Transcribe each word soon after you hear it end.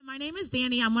My name is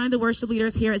Danny. I'm one of the worship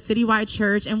leaders here at Citywide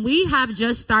Church, and we have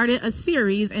just started a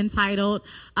series entitled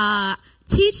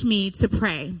Teach Me to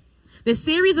Pray. The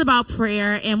series about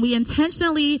prayer, and we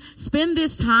intentionally spend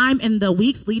this time in the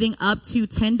weeks leading up to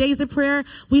 10 days of prayer.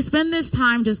 We spend this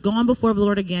time just going before the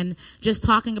Lord again, just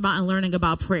talking about and learning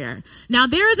about prayer. Now,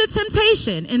 there is a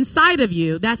temptation inside of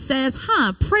you that says,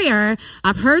 prayer,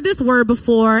 I've heard this word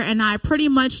before, and I pretty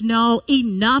much know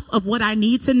enough of what I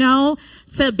need to know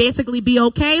to basically be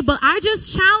okay. But I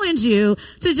just challenge you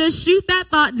to just shoot that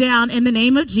thought down in the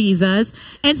name of Jesus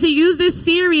and to use this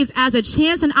series as a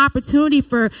chance and opportunity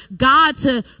for God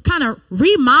to kind of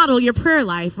remodel your prayer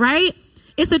life, right?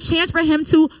 It's a chance for him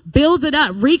to build it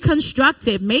up, reconstruct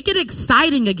it, make it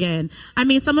exciting again. I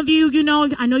mean, some of you,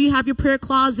 I know you have your prayer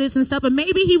closets and stuff, but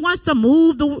maybe he wants to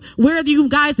move where you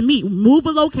guys meet, move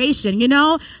a location,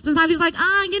 Sometimes he's like,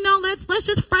 let's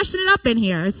just freshen it up in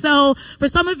here. So for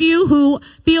some of you who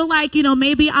feel like,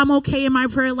 maybe I'm okay in my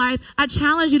prayer life, I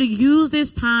challenge you to use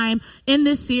this time in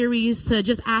this series to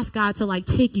just ask God to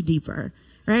take you deeper.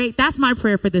 Right? That's my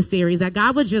prayer for this series, that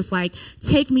God would just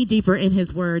take me deeper in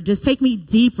his word. Just take me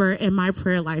deeper in my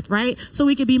prayer life, right? So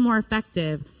we can be more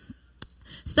effective.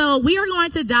 So we are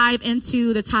going to dive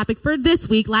into the topic for this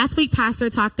week. Last week, Pastor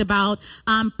talked about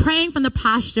praying from the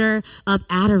posture of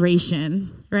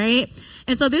adoration, right?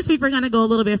 And so this week, we're going to go a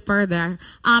little bit further.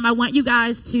 I want you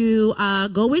guys to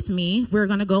go with me. We're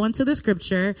going to go into the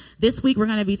scripture. This week, we're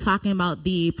going to be talking about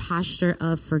the posture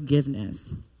of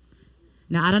forgiveness.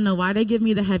 Now, I don't know why they give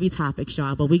me the heavy topics,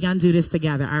 y'all, but we're going to do this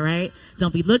together, all right?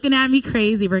 Don't be looking at me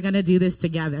crazy. We're going to do this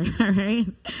together, all right?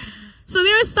 So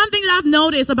there is something that I've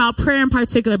noticed about prayer in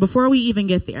particular before we even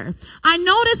get there. I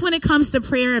notice when it comes to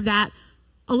prayer that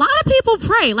a lot of people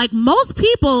pray. Most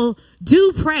people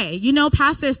do pray.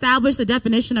 Pastor established the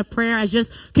definition of prayer as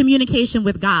just communication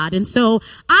with God. And so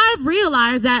I've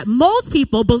realized that most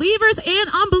people, believers and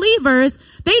unbelievers,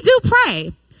 they do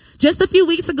pray. Just a few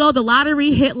weeks ago, the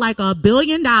lottery hit $1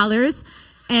 billion,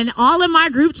 and all of my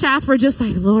group chats were just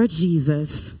like, Lord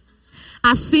Jesus,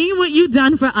 I've seen what you've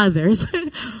done for others.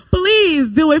 Please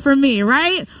do it for me,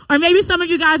 right? Or maybe some of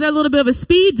you guys are a little bit of a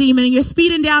speed demon, and you're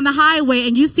speeding down the highway,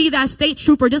 and you see that state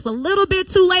trooper just a little bit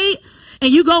too late,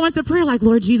 and you go into prayer like,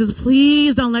 Lord Jesus,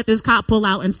 please don't let this cop pull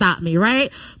out and stop me,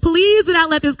 right? Please do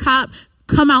not let this cop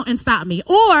come out and stop me.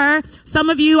 Or some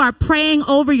of you are praying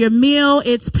over your meal.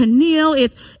 It's paneer,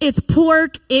 it's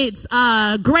pork, it's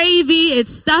gravy,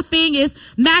 it's stuffing,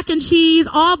 it's mac and cheese,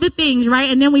 all the things, right?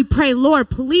 And then we pray, Lord,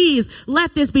 please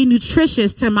let this be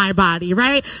nutritious to my body,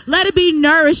 right? Let it be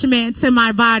nourishment to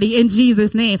my body in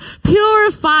Jesus' name.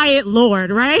 Purify it,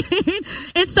 Lord, right?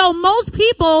 And so most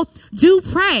people do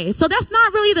pray. So that's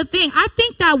not really the thing. I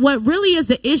think that what really is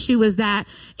the issue is that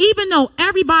even though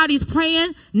everybody's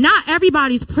praying, not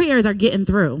everybody's prayers are getting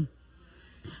through.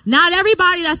 Not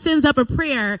everybody that sends up a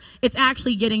prayer, it's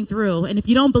actually getting through. And if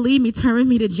you don't believe me, turn with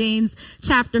me to James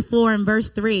chapter 4 and verse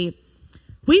 3.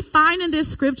 We find in this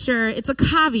scripture, it's a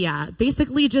caveat,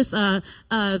 basically just a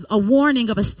warning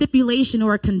of a stipulation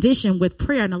or a condition with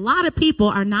prayer. And a lot of people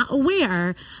are not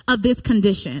aware of this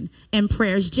condition in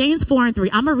prayers. James 4 and 3.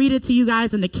 I'm going to read it to you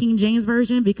guys in the King James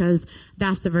Version because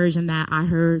that's the version that I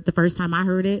heard the first time I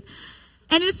heard it.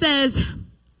 And it says,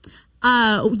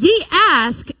 ye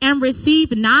ask and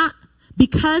receive not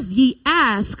because ye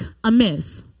ask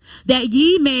amiss, that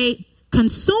ye may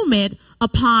consume it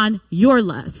upon your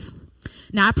lust.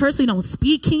 Now, I personally don't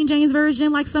speak King James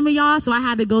Version like some of y'all, so I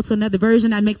had to go to another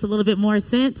version that makes a little bit more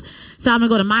sense. So I'm going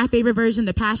to go to my favorite version,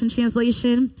 the Passion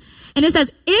Translation. And it says,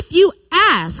 if you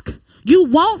ask, you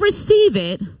won't receive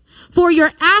it, for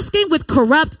you're asking with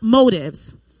corrupt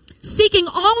motives, seeking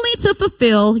only to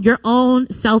fulfill your own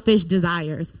selfish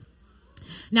desires.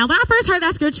 Now, when I first heard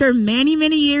that scripture many,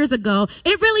 many years ago,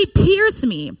 it really pierced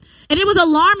me. And it was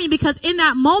alarming because in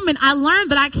that moment, I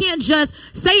learned that I can't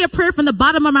just say a prayer from the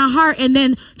bottom of my heart and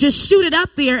then just shoot it up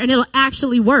there and it'll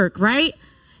actually work, right?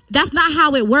 That's not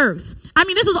how it works. I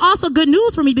mean, this was also good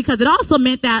news for me because it also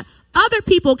meant that other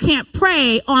people can't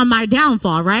pray on my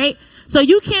downfall, right? So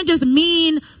you can't just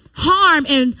mean harm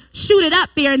and shoot it up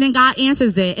there and then God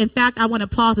answers it. In fact, I want to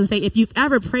pause and say, if you've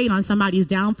ever prayed on somebody's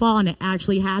downfall and it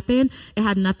actually happened, it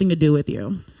had nothing to do with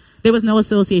you. There was no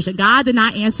association. God did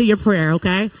not answer your prayer,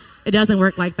 okay? It doesn't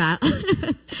work like that.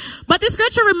 But the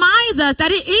scripture reminds us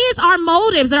that it is our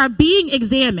motives that are being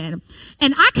examined.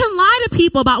 And I can lie to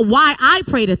people about why I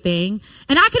prayed a thing.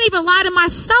 And I can even lie to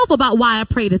myself about why I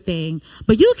prayed a thing.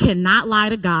 But you cannot lie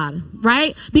to God,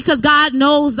 right? Because God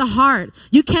knows the heart.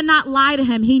 You cannot lie to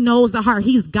him. He knows the heart.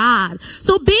 He's God.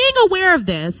 So being aware of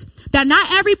this, that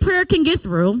not every prayer can get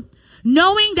through,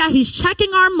 knowing that he's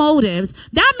checking our motives,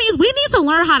 that means we need to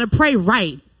learn how to pray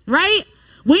right. right?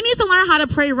 We need to learn how to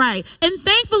pray right. And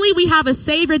thankfully, we have a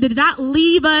Savior that did not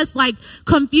leave us like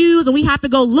confused and we have to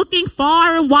go looking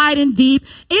far and wide and deep.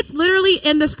 It's literally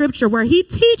in the scripture where he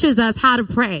teaches us how to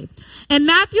pray. In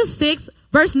Matthew 6,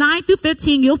 verse 9 through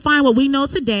 15, you'll find what we know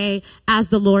today as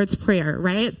the Lord's Prayer,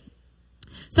 right?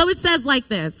 So it says like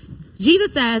this.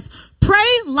 Jesus says, pray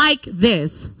like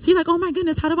this. So you're like, oh my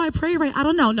goodness, how do I pray right? I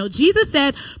don't know. No, Jesus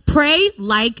said, pray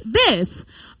like this.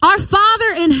 Our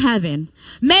Father in heaven,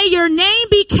 may your name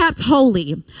be kept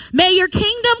holy. May your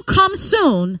kingdom come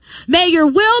soon. May your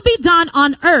will be done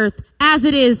on earth as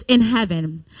it is in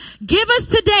heaven. Give us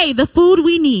today the food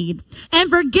we need,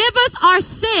 and forgive us our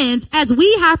sins as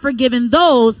we have forgiven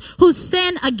those who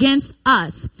sin against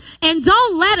us. And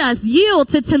don't let us yield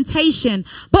to temptation,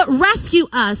 but rescue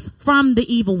us from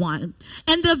the evil one.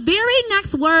 And the very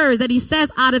next words that he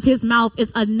says out of his mouth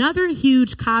is another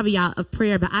huge caveat of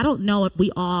prayer that I don't know if we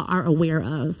all are aware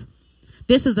of.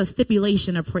 This is a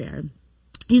stipulation of prayer.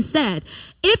 He said,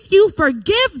 if you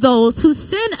forgive those who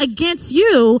sin against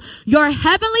you, your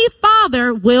heavenly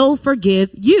Father will forgive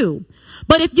you.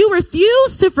 But if you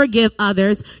refuse to forgive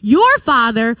others, your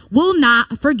Father will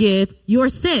not forgive your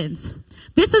sins.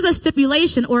 This is a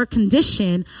stipulation or a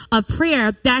condition of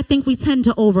prayer that I think we tend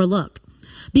to overlook.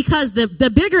 Because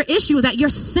the bigger issue is that your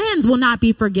sins will not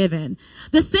be forgiven.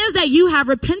 The sins that you have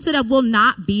repented of will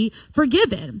not be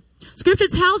forgiven. Scripture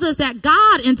tells us that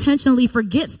God intentionally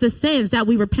forgets the sins that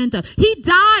we repent of. He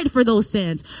died for those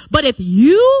sins. But if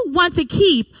you want to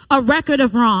keep a record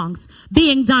of wrongs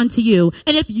being done to you,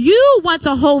 and if you want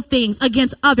to hold things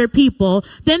against other people,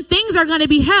 then things are going to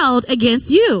be held against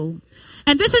you.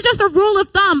 And this is just a rule of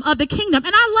thumb of the kingdom.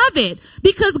 And I love it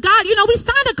because God, we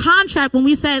signed a contract when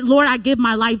we said, Lord, I give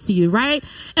my life to you, right?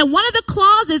 And one of the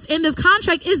clauses in this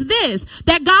contract is this,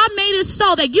 that God made it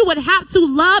so that you would have to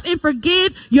love and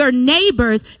forgive your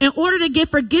neighbors in order to get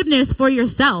forgiveness for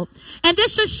yourself. And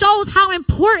this just shows how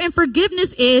important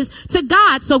forgiveness is to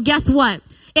God. So guess what?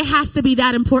 It has to be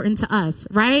that important to us,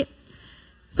 right?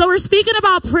 So we're speaking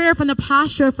about prayer from the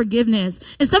posture of forgiveness.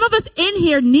 And some of us in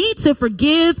here need to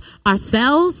forgive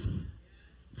ourselves.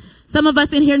 Some of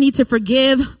us in here need to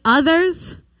forgive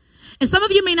others. And some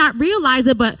of you may not realize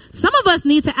it, but some of us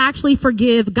need to actually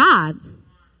forgive God.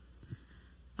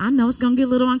 I know it's going to get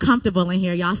a little uncomfortable in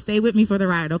here. Y'all stay with me for the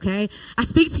ride, okay? I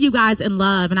speak to you guys in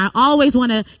love, and I always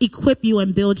want to equip you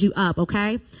and build you up,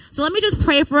 okay? So let me just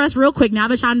pray for us real quick now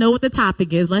that y'all know what the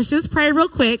topic is. Let's just pray real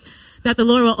quick that the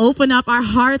Lord will open up our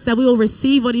hearts, that we will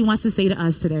receive what he wants to say to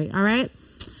us today, all right?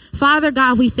 Father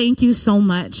God, we thank you so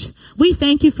much. We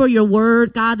thank you for your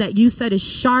word, God, that you said is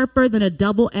sharper than a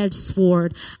double-edged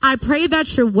sword. I pray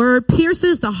that your word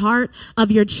pierces the heart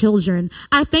of your children.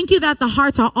 I thank you that the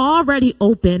hearts are already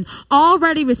open,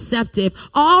 already receptive,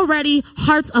 already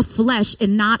hearts of flesh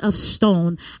and not of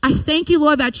stone. I thank you,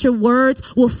 Lord, that your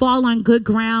words will fall on good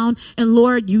ground, and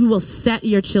Lord, you will set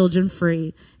your children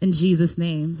free. In Jesus'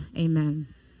 name, amen.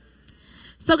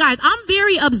 So guys, I'm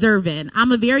very observant.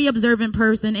 I'm a very observant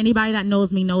person. Anybody that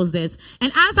knows me knows this.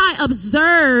 And as I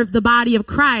observe the body of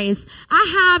Christ,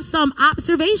 I have some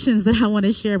observations that I want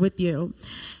to share with you.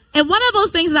 And one of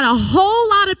those things is that a whole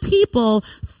lot of people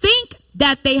think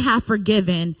that they have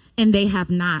forgiven and they have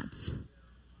not.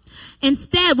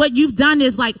 Instead, what you've done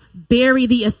is like bury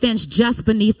the offense just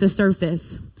beneath the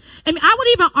surface. I mean, I would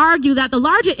even argue that the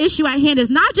larger issue at hand is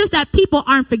not just that people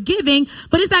aren't forgiving,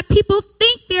 but it's that people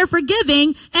think they're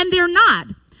forgiving and they're not.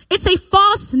 It's a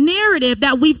false narrative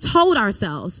that we've told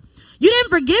ourselves. You didn't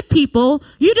forgive people.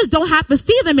 You just don't have to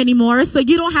see them anymore, so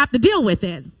you don't have to deal with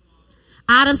it.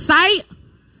 Out of sight.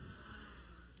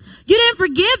 You didn't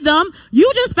forgive them.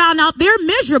 You just found out they're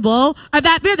miserable or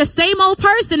that they're the same old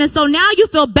person, and so now you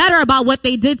feel better about what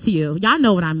they did to you. Y'all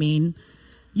know what I mean.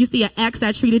 You see an ex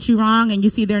that treated you wrong and you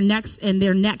see their next and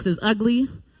their next is ugly.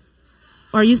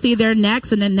 Or you see their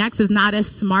next and the next is not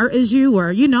as smart as you,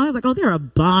 or, like, oh, they're a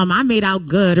bum. I made out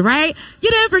good, right? You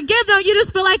didn't forgive them. You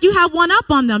just feel like you have one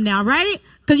up on them now, right?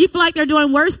 Because you feel like they're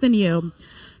doing worse than you.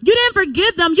 You didn't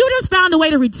forgive them. You just found a way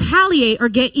to retaliate or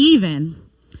get even.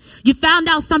 You found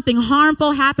out something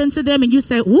harmful happened to them and you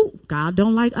say, ooh, God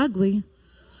don't like ugly.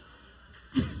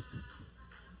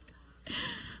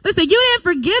 Listen, you didn't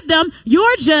forgive them.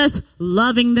 You're just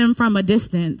loving them from a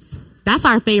distance. That's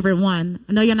our favorite one.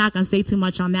 I know you're not going to say too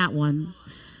much on that one.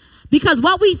 Because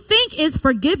what we think is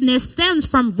forgiveness stems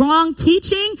from wrong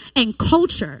teaching and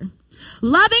culture.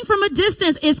 Loving from a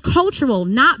distance is cultural,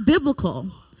 not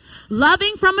biblical.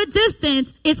 Loving from a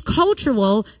distance is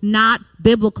cultural, not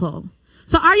biblical.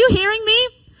 So are you hearing me?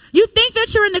 You think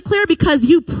that you're in the clear because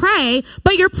you pray,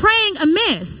 but you're praying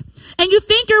amiss. And you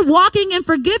think you're walking in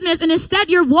forgiveness, and instead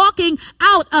you're walking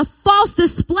out a false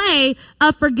display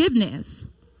of forgiveness.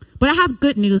 But I have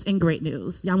good news and great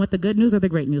news. Y'all want the good news or the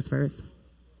great news first?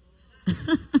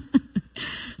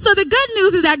 So the good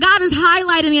news is that God is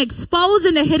highlighting and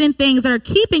exposing the hidden things that are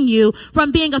keeping you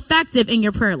from being effective in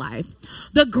your prayer life.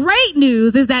 The great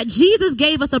news is that Jesus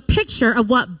gave us a picture of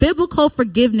what biblical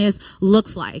forgiveness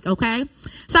looks like, okay?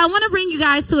 So I want to bring you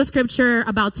guys to a scripture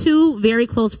about two very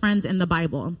close friends in the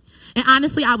Bible. And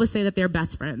honestly, I would say that they're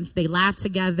best friends. They laughed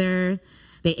together.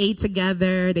 They ate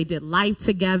together. They did life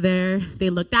together. They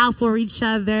looked out for each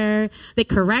other. They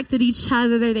corrected each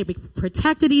other. They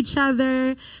protected each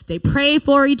other. They prayed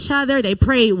for each other. They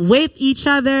prayed with each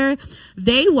other.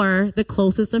 They were the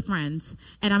closest of friends.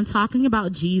 And I'm talking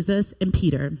about Jesus and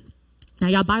Peter. Now,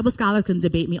 y'all Bible scholars can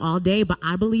debate me all day, but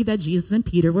I believe that Jesus and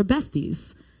Peter were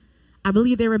besties. I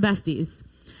believe they were besties.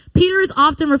 Peter is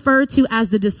often referred to as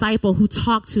the disciple who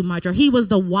talked too much, or he was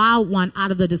the wild one out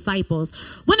of the disciples,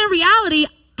 when in reality,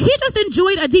 he just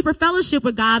enjoyed a deeper fellowship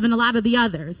with God than a lot of the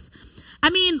others. I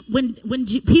mean, when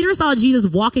Peter saw Jesus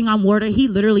walking on water, he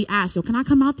literally asked, "Yo, can I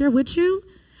come out there with you?"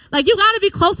 Like, you got to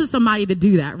be close to somebody to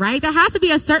do that, right? There has to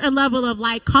be a certain level of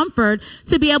like comfort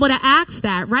to be able to ask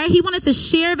that, right? He wanted to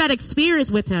share that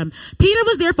experience with him. Peter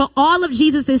was there for all of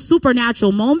Jesus's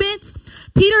supernatural moments.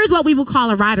 Peter is what we would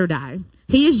call a ride or die.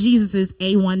 He is Jesus's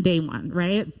A1 day one,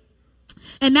 right?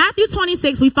 In Matthew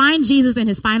 26, we find Jesus in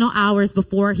his final hours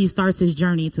before he starts his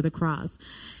journey to the cross.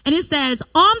 And it says,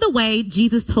 on the way,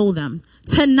 Jesus told them,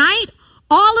 "Tonight,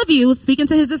 all of you," speaking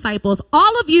to his disciples,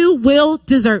 "all of you will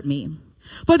desert me.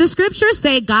 For the scriptures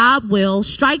say God will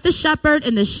strike the shepherd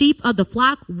and the sheep of the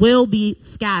flock will be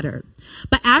scattered.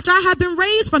 But after I have been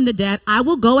raised from the dead, I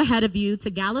will go ahead of you to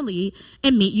Galilee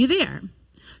and meet you there."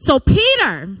 So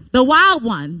Peter, the wild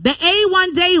one, the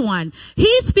A1 day one,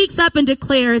 he speaks up and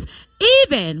declares,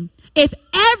 "Even if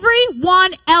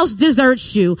everyone else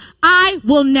deserts you, I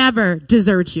will never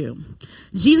desert you."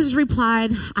 Jesus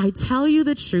replied, "I tell you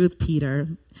the truth, Peter.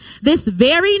 This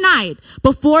very night,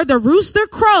 before the rooster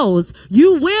crows,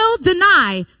 you will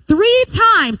deny 3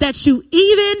 times that you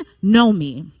even know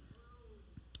me."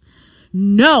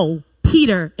 "No,"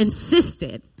 Peter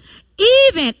insisted.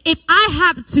 "Even if I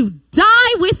have to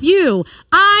die with you,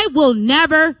 I will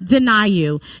never deny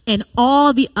you." And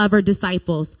all the other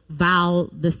disciples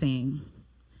vowed the same.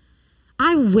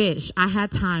 I wish I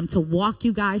had time to walk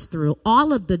you guys through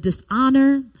all of the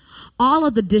dishonor, all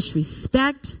of the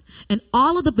disrespect, and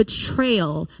all of the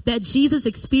betrayal that Jesus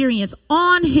experienced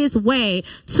on his way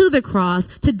to the cross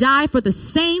to die for the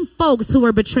same folks who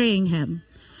were betraying him.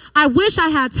 I wish I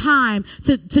had time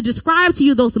to describe to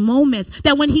you those moments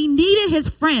that when he needed his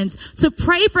friends to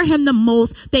pray for him the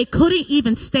most, they couldn't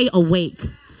even stay awake.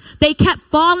 They kept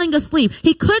falling asleep.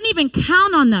 He couldn't even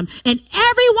count on them. And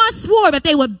everyone swore that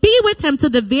they would be with him to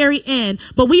the very end.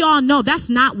 But we all know that's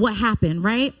not what happened,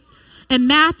 right? In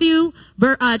Matthew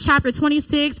chapter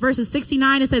 26, verses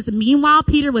 69, it says, "Meanwhile,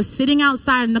 Peter was sitting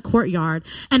outside in the courtyard,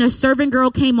 and a servant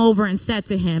girl came over and said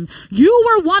to him, 'You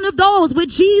were one of those with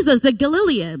Jesus, the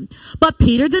Galilean.' But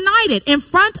Peter denied it in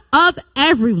front of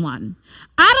everyone.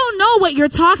 'I don't know what you're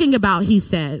talking about,' he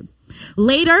said.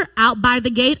 Later, out by the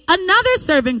gate, another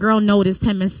servant girl noticed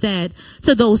him and said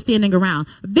to those standing around,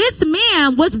 'This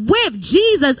man was with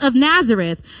Jesus of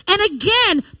Nazareth.' And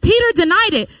again, Peter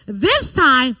denied it, this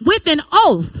time with an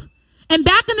oath. And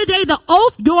back in the day, the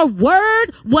oath, your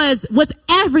word, was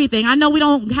everything. I know we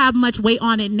don't have much weight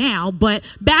on it now, but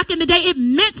back in the day, it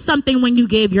meant something when you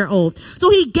gave your oath.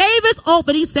 So he gave his oath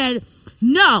and he said,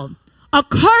 'No. A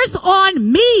curse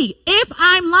on me if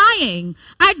I'm lying.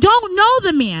 I don't know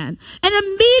the man.' And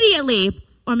immediately,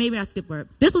 or maybe I skipped word.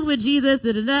 This was with Jesus.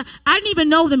 I didn't even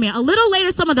know the man. A little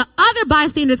later, some of the other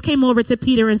bystanders came over to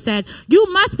Peter and said,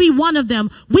 'You must be one of them.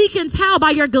 We can tell by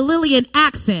your Galilean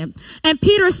accent.' And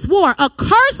Peter swore, 'A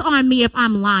curse on me if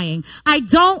I'm lying. I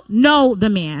don't know the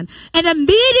man.' And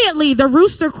immediately the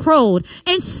rooster crowed.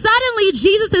 And suddenly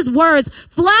Jesus' words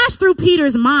flashed through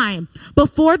Peter's mind.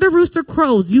 'Before the rooster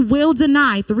crows, you will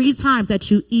deny 3 times that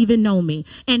you even know me.'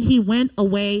 And he went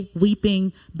away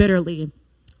weeping bitterly."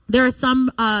 There are some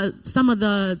of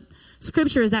the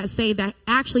scriptures that say that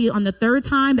actually on the 3rd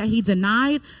time that he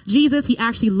denied Jesus, he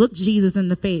actually looked Jesus in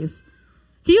the face.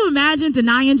 Can you imagine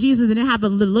denying Jesus and then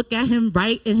having to look at him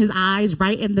right in his eyes,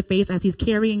 right in the face as he's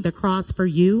carrying the cross for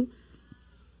you?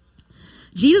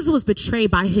 Jesus was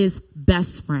betrayed by his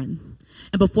best friend.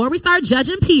 And before we start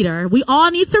judging Peter, we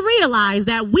all need to realize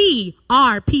that we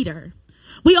are Peter.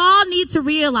 We all need to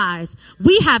realize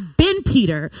we have been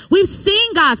Peter. We've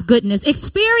seen God's goodness,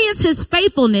 experienced his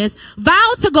faithfulness,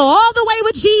 vowed to go all the way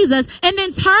with Jesus, and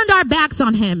then turned our backs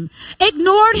on him,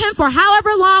 ignored him for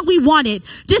however long we wanted,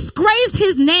 disgraced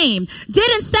his name, did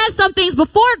and said some things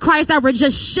before Christ that were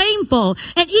just shameful,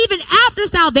 and even after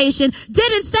salvation,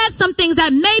 did and said some things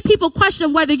that made people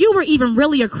question whether you were even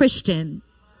really a Christian.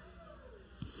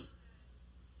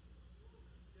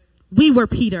 We were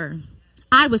Peter.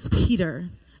 I was Peter.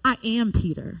 I am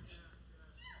Peter.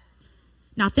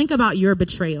 Now think about your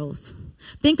betrayals.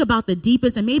 Think about the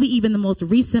deepest and maybe even the most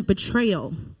recent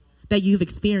betrayal that you've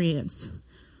experienced.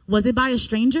 Was it by a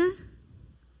stranger?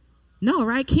 No,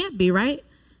 right? Can't be, right?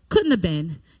 Couldn't have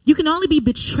been. You can only be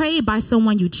betrayed by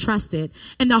someone you trusted.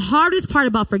 And the hardest part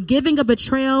about forgiving a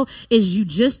betrayal is you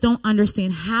just don't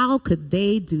understand, how could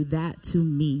they do that to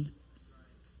me?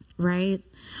 Right?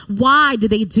 Why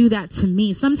did they do that to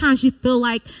me? Sometimes you feel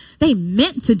like they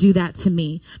meant to do that to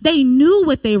me. They knew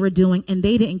what they were doing and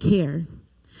they didn't care.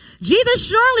 Jesus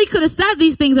surely could have said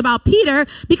these things about Peter,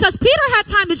 because Peter had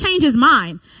time to change his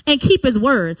mind and keep his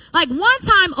word. Like one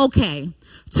time, okay.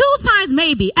 2 times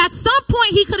maybe. At some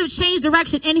point he could have changed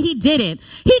direction and he didn't.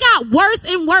 He got worse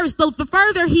and worse the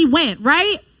further he went,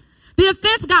 right? The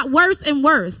offense got worse and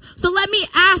worse. So let me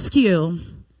ask you,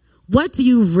 what do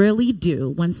you really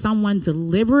do when someone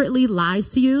deliberately lies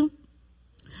to you,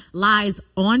 lies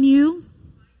on you,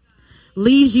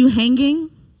 leaves you hanging,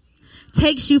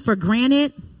 takes you for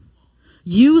granted,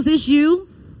 uses you,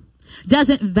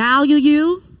 doesn't value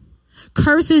you,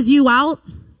 curses you out,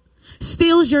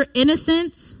 steals your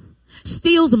innocence,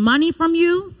 steals money from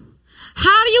you?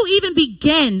 How do you even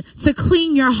begin to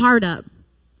clean your heart up?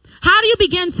 How do you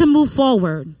begin to move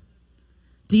forward?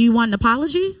 Do you want an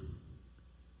apology?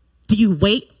 Do you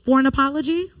wait for an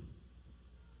apology?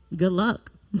 Good luck.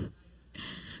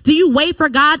 Do you wait for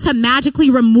God to magically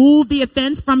remove the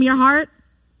offense from your heart?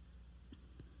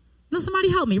 No, somebody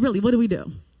help me. Really, what do we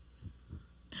do?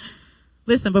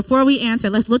 Listen, before we answer,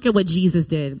 let's look at what Jesus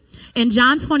did. In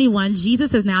John 21,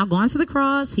 Jesus has now gone to the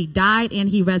cross. He died and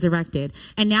he resurrected.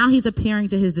 And now he's appearing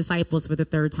to his disciples for the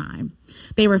 3rd time.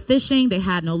 They were fishing. They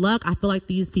had no luck. I feel like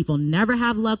these people never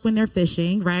have luck when they're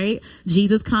fishing, right?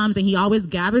 Jesus comes and he always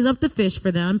gathers up the fish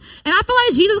for them. And I feel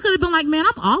like Jesus could have been like, man,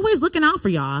 I'm always looking out for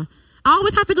y'all. I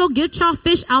always have to go get y'all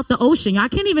fish out the ocean. Y'all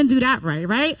can't even do that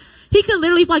right? He could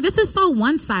literally be like, this is so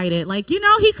one-sided. Like, he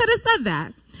could have said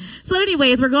that. So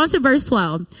anyways, we're going to verse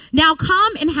 12. Now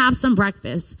come and have some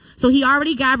breakfast. So he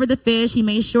already gathered the fish. He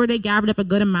made sure they gathered up a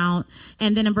good amount.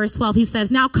 And then in verse 12, he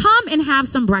says, now come and have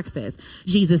some breakfast,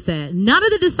 Jesus said. None of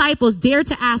the disciples dared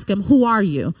to ask him, who are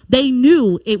you? They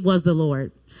knew it was the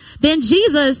Lord. Then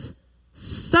Jesus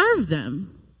served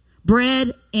them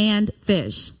bread and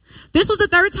fish. This was the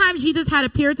 3rd time Jesus had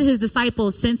appeared to his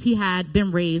disciples since he had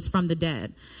been raised from the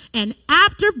dead. And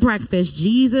after breakfast,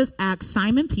 Jesus asked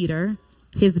Simon Peter,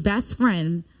 his best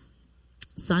friend,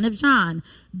 son of John,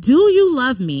 do you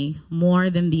love me more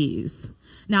than these?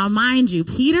 Now, mind you,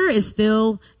 Peter is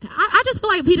still, I just feel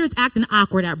like Peter's acting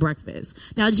awkward at breakfast.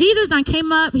 Now, Jesus then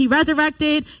came up, he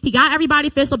resurrected, he got everybody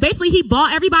fish. So basically, he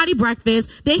bought everybody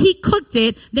breakfast, then he cooked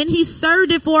it, then he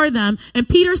served it for them, and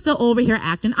Peter's still over here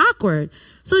acting awkward.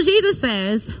 So Jesus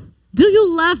says, do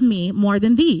you love me more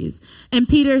than these? And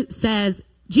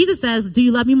Jesus says, do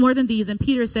you love me more than these? And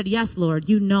Peter said, yes, Lord,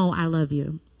 you know I love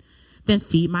you. Then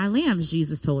feed my lambs,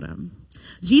 Jesus told him.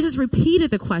 Jesus repeated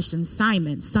the question,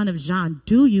 Simon, son of John,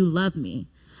 do you love me?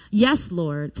 Yes,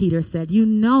 Lord, Peter said, you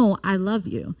know I love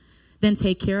you. Then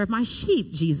take care of my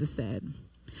sheep, Jesus said.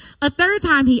 A 3rd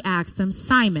time he asked him,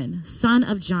 Simon, son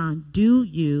of John, do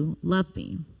you love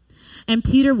me? And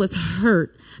Peter was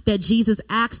hurt that Jesus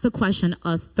asked the question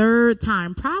a 3rd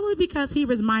time, probably because he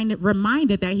was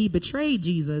reminded that he betrayed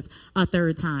Jesus a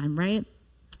 3rd time, right?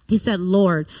 He said,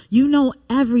 Lord, you know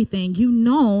everything. You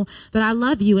know that I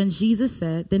love you. And Jesus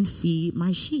said, then feed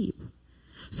my sheep.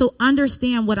 So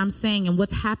understand what I'm saying and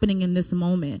what's happening in this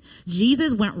moment.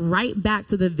 Jesus went right back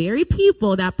to the very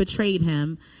people that betrayed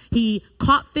him. He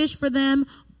caught fish for them,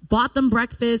 bought them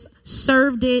breakfast,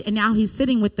 served it, and now he's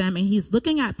sitting with them and he's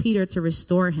looking at Peter to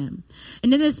restore him.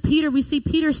 And in this Peter, we see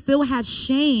Peter still had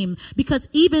shame because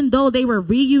even though they were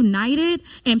reunited,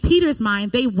 in Peter's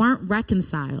mind, they weren't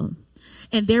reconciled.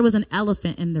 And there was an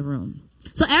elephant in the room.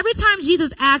 So every time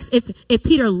Jesus asked if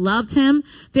Peter loved him,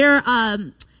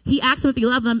 he asked him if he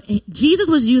loved him. Jesus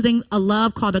was using a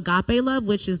love called agape love,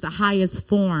 which is the highest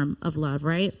form of love,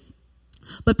 right?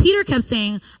 But Peter kept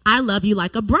saying, I love you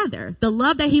like a brother. The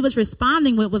love that he was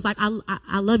responding with was like,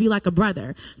 I love you like a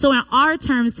brother. So in our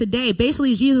terms today,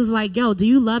 basically Jesus was like, yo, do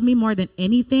you love me more than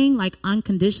anything, like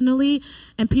unconditionally?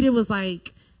 And Peter was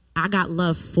like, I got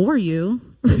love for you,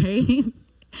 right?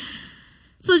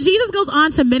 So Jesus goes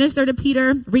on to minister to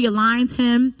Peter, realigns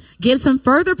him, gives him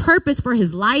further purpose for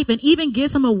his life, and even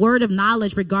gives him a word of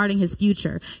knowledge regarding his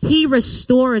future. He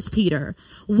restores Peter.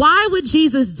 Why would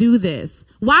Jesus do this?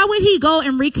 Why would he go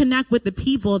and reconnect with the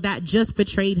people that just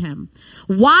betrayed him?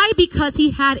 Why? Because he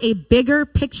had a bigger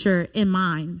picture in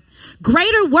mind.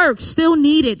 Greater works still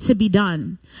needed to be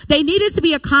done. They needed to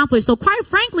be accomplished. So quite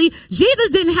frankly, Jesus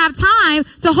didn't have time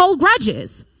to hold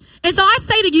grudges. And so I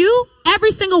say to you,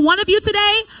 every single one of you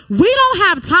today, we don't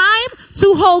have time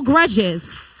to hold grudges.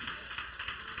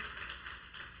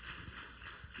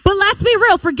 But let's be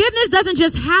real, forgiveness doesn't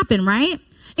just happen, right?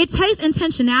 It takes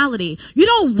intentionality. You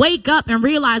don't wake up and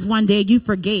realize one day you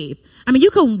forgave. I mean,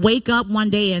 you can wake up one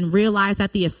day and realize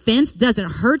that the offense doesn't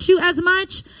hurt you as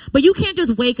much, but you can't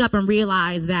just wake up and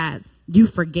realize that you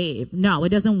forgave. No, it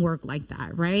doesn't work like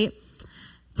that, right?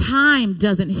 Time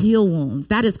doesn't heal wounds.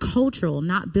 That is cultural,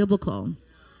 not biblical.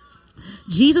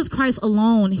 Jesus Christ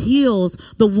alone heals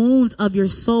the wounds of your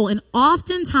soul. And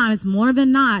oftentimes, more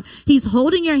than not, he's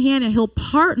holding your hand and he'll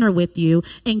partner with you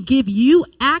and give you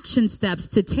action steps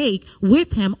to take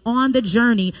with him on the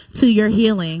journey to your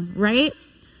healing, right?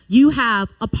 You have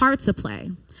a part to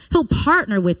play. He'll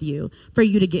partner with you for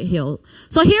you to get healed.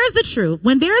 So here's the truth.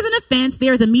 When there's an offense,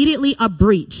 there's immediately a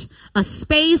breach, a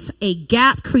space, a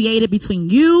gap created between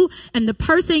you and the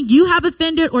person you have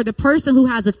offended or the person who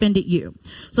has offended you.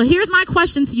 So here's my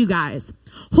question to you guys.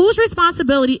 Whose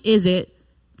responsibility is it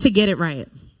to get it right?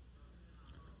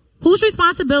 Whose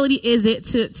responsibility is it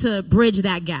to bridge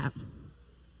that gap?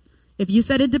 If you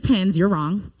said it depends, you're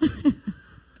wrong.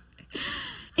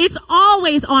 It's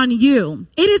always on you.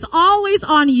 It is always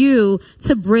on you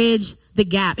to bridge the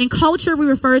gap. In culture, we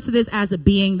refer to this as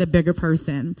being the bigger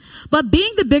person. But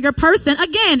being the bigger person,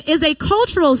 again, is a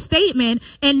cultural statement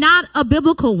and not a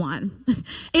biblical one.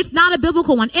 It's not a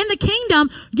biblical one. In the kingdom,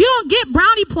 you don't get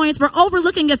brownie points for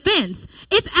overlooking offense.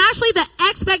 It's actually the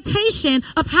expectation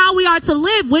of how we are to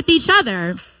live with each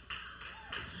other.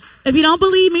 If you don't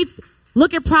believe me,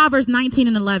 look at Proverbs 19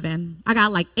 and 11. I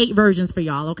got like 8 versions for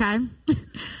y'all, okay?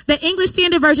 The English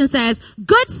Standard Version says,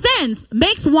 good sense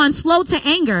makes one slow to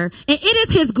anger, and it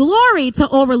is his glory to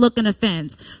overlook an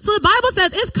offense. So the Bible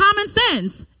says it's common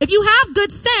sense. If you have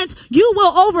good sense, you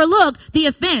will overlook the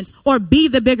offense or be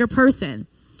the bigger person.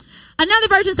 Another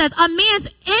version says, a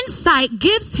man's insight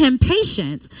gives him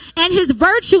patience, and his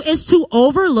virtue is to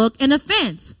overlook an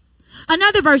offense.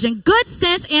 Another version, good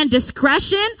sense and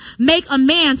discretion make a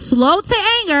man slow to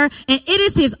anger, and it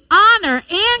is his honor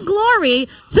and glory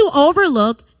to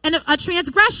overlook a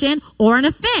transgression or an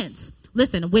offense.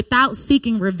 Listen, without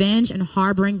seeking revenge and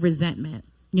harboring resentment.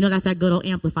 You know, that's that good old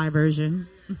Amplified version.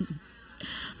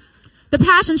 The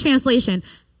Passion Translation,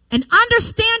 an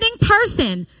understanding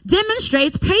person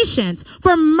demonstrates patience,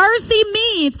 for mercy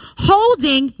means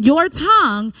holding your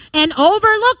tongue and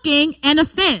overlooking an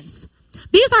offense.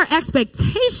 These are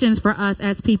expectations for us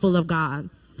as people of God.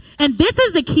 And this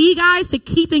is the key, guys, to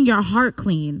keeping your heart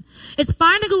clean. It's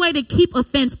finding a way to keep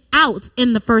offense out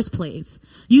in the first place.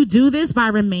 You do this by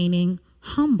remaining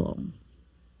humble.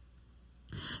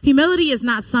 Humility is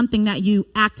not something that you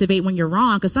activate when you're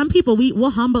wrong, because some people, we'll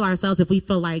humble ourselves if we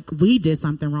feel like we did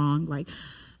something wrong. Like,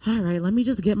 all right, let me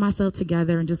just get myself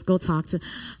together and just go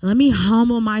let me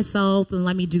humble myself and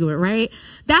let me do it, right?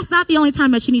 That's not the only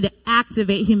time that you need to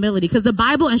activate humility, because the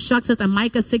Bible instructs us in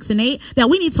Micah 6 and 8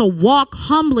 that we need to walk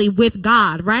humbly with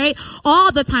God, right?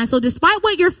 All the time. So despite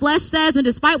what your flesh says and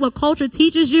despite what culture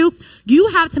teaches you, you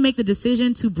have to make the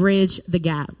decision to bridge the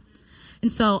gap.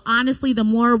 And so honestly, the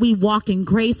more we walk in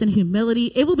grace and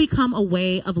humility, it will become a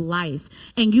way of life,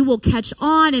 and you will catch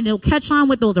on, and it'll catch on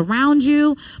with those around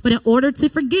you. But in order to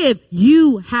forgive,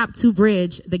 you have to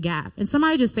bridge the gap. And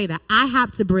somebody just say that, I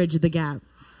have to bridge the gap.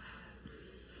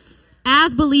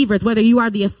 As believers, whether you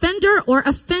are the offender or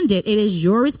offended, it is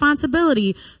your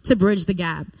responsibility to bridge the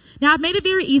gap. Now, I've made it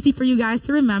very easy for you guys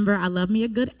to remember. I love me a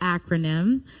good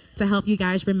acronym to help you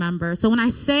guys remember. So when I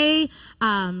say,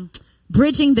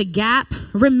 bridging the gap,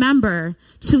 remember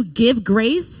to give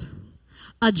grace,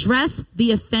 address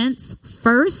the offense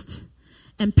first,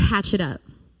 and patch it up.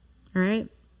 All right?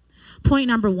 Point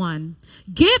number 1,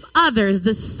 give others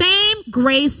the same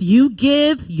grace you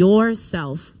give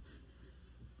yourself.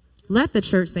 Let the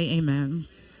church say amen.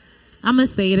 I'm going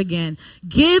to say it again.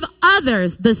 Give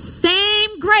others the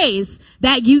same grace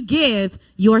that you give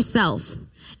yourself.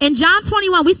 In John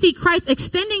 21, we see Christ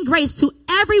extending grace to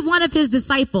every one of his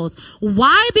disciples.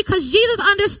 Why? Because Jesus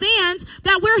understands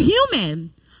that we're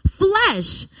human,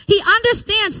 flesh. He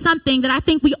understands something that I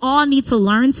think we all need to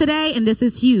learn today, and this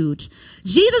is huge.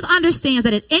 Jesus understands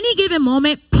that at any given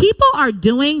moment, people are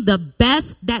doing the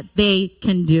best that they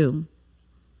can do.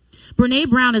 Brene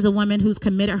Brown is a woman who's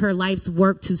committed her life's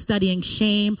work to studying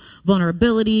shame,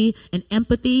 vulnerability, and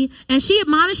empathy. And she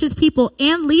admonishes people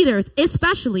and leaders,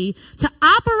 especially, to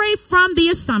operate from the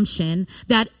assumption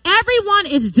that everyone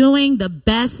is doing the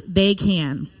best they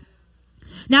can.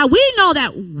 Now, we know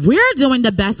that we're doing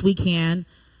the best we can,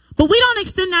 but we don't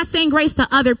extend that same grace to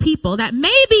other people that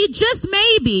maybe, just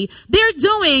maybe, they're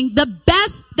doing the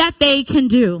best that they can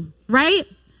do, right?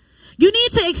 You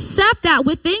need to accept that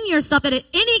within yourself, that at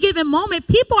any given moment,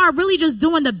 people are really just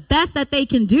doing the best that they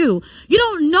can do. You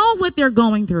don't know what they're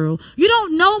going through. You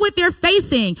don't know what they're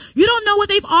facing. You don't know what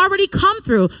they've already come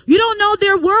through. You don't know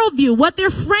their worldview, what their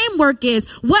framework is,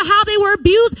 how they were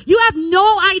abused. You have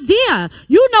no idea.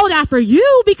 You know that for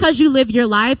you because you live your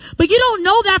life, but you don't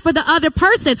know that for the other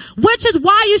person, which is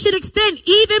why you should extend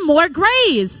even more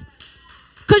grace,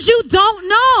 because you don't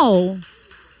know.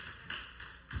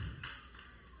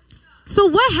 So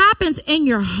what happens in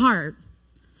your heart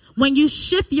when you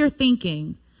shift your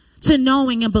thinking to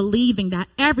knowing and believing that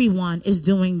everyone is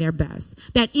doing their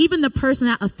best, that even the person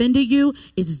that offended you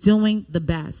is doing the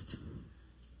best?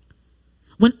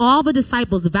 When all the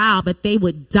disciples vowed that they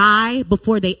would die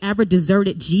before they ever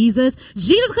deserted Jesus,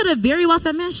 Jesus could have very well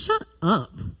said, man, shut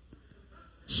up.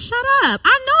 Shut up.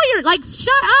 I know you're like,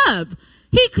 shut up.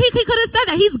 He could have said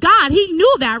that. He's God. He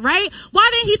knew that, right? Why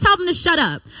didn't he tell them to shut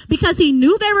up? Because he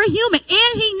knew they were human.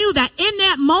 And he knew that in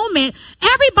that moment,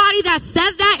 everybody that said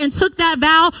that and took that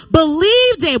vow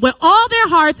believed it with all their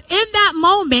hearts in that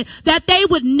moment that they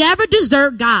would never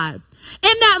desert God.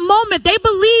 In that moment, they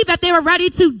believed that they were ready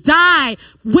to die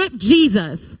with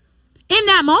Jesus. In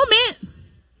that moment,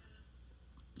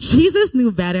 Jesus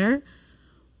knew better,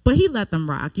 but he let them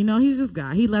rock. You know, he's just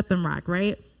God. He let them rock,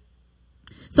 right?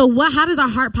 So how does our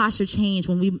heart posture change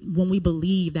when we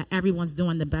believe that everyone's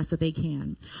doing the best that they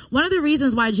can? One of the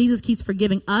reasons why Jesus keeps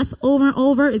forgiving us over and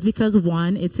over is because,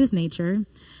 1, it's his nature.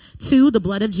 2, the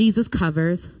blood of Jesus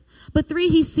covers. But 3,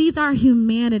 he sees our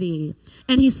humanity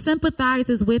and he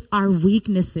sympathizes with our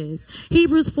weaknesses.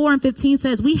 Hebrews 4:15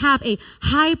 says we have a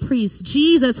high priest,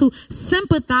 Jesus, who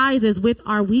sympathizes with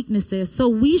our weaknesses. So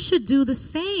we should do the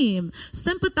same.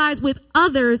 Sympathize with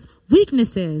others'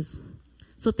 weaknesses.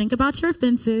 So think about your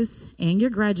offenses and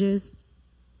your grudges.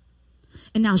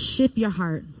 And now shift your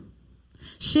heart.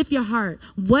 Shift your heart.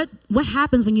 What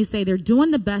happens when you say they're doing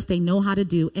the best they know how to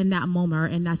do in that moment or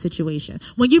in that situation?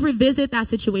 When you revisit that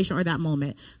situation or that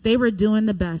moment, they were doing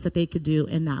the best that they could do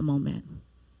in that moment.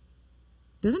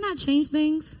 Doesn't that change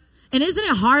things? And isn't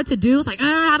it hard to do? It's like,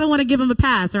 I don't want to give them a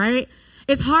pass, right?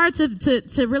 It's hard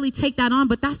to really take that on,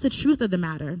 but that's the truth of the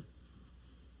matter.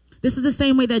 This is the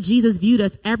same way that Jesus viewed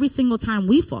us every single time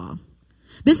we fall.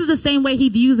 This is the same way he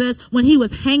views us when he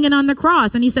was hanging on the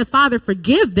cross. And he said, Father,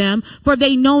 forgive them, for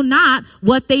they know not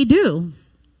what they do.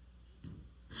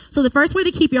 So the first way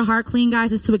to keep your heart clean,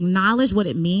 guys, is to acknowledge what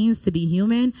it means to be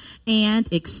human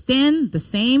and extend the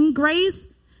same grace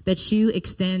that you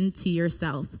extend to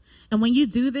yourself. And when you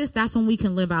do this, that's when we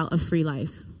can live out a free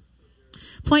life.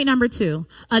 Point number 2,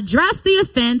 address the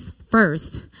offense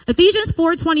first. Ephesians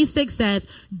 4:26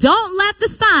 says, don't let the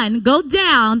sun go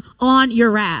down on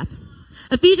your wrath.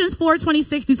 Ephesians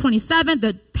 4:26-27,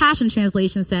 the Passion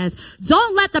Translation says,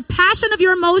 don't let the passion of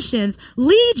your emotions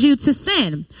lead you to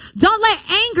sin. Don't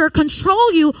let anger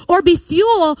control you or be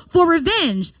fuel for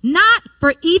revenge, not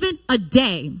for even a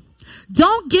day.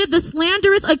 Don't give the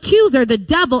slanderous accuser, the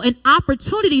devil, an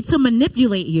opportunity to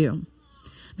manipulate you.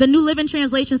 The New Living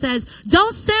Translation says,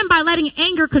 don't sin by letting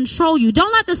anger control you.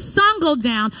 Don't let the sun go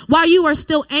down while you are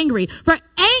still angry, for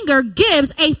anger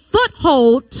gives a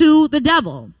foothold to the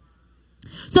devil.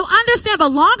 So understand, the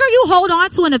longer you hold on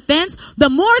to an offense, the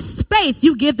more space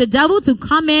you give the devil to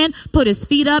come in, put his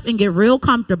feet up, and get real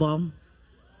comfortable.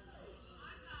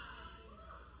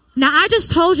 Now, I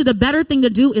just told you the better thing to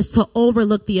do is to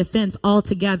overlook the offense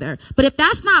altogether. But if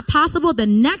that's not possible, the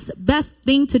next best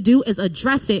thing to do is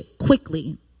address it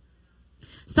quickly.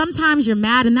 Sometimes you're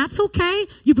mad, and that's okay.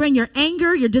 You bring your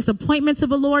anger, your disappointment to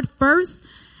the Lord first.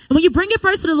 And when you bring it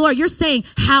first to the Lord, you're saying,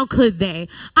 how could they?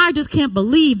 I just can't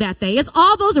believe that they. It's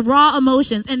all those raw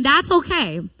emotions, and that's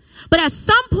okay. But at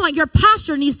some point, your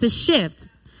posture needs to shift.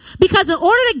 Because in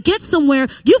order to get somewhere,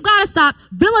 you've got to stop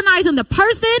villainizing the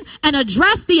person and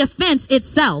address the offense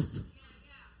itself.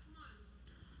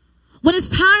 When it's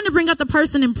time to bring up the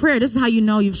person in prayer, this is how you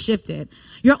know you've shifted.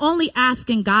 You're only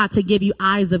asking God to give you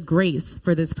eyes of grace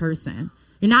for this person.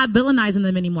 You're not villainizing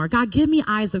them anymore. God, give me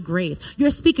eyes of grace. You're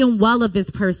speaking well of this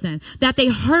person, that they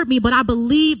hurt me, but I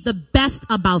believe the best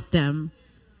about them.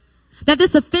 That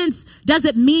this offense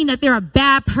doesn't mean that they're a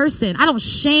bad person. I don't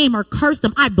shame or curse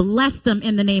them. I bless them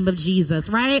in the name of Jesus,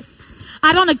 right?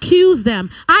 I don't accuse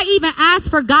them. I even ask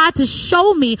for God to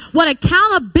show me what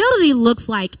accountability looks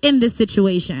like in this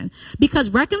situation.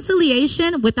 Because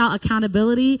reconciliation without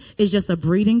accountability is just a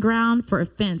breeding ground for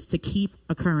offense to keep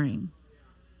occurring.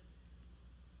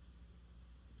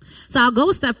 So I'll go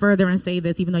a step further and say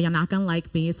this, even though you're not going to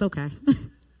like me. It's okay.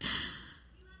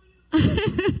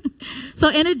 So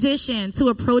in addition to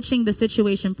approaching the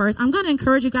situation first, I'm going to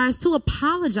encourage you guys to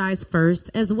apologize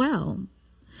first as well.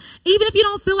 Even if you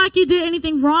don't feel like you did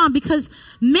anything wrong, because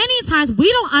many times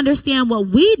we don't understand what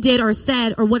we did or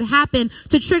said or what happened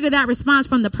to trigger that response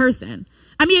from the person.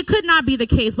 I mean, it could not be the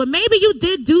case, but maybe you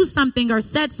did do something or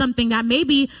said something that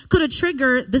maybe could have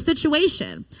triggered the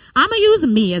situation. I'm going to use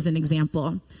me as an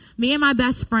example. Me and my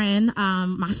best friend,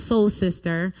 my soul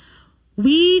sister,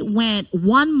 we went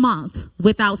 1 month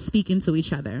without speaking to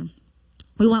each other.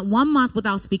 We went 1 month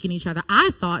without speaking to each other.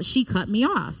 I thought she cut me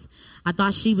off. I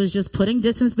thought she was just putting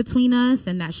distance between us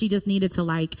and that she just needed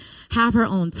to have her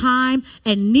own time.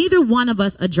 And neither one of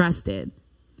us addressed it.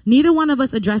 Neither one of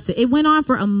us addressed it. It went on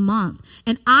for a month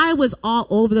and I was all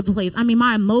over the place. I mean,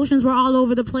 my emotions were all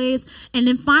over the place. And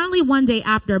then finally one day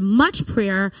after much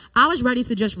prayer, I was ready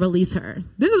to just release her.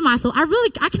 This is my soul.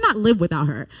 I cannot live without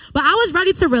her, but I was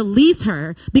ready to release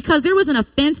her because there was an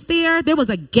offense there. There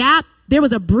was a gap. There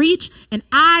was a breach and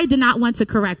I did not want to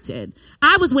correct it.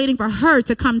 I was waiting for her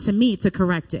to come to me to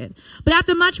correct it. But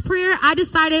after much prayer, I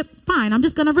decided, fine, I'm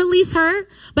just going to release her.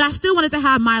 But I still wanted to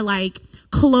have my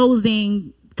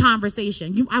closing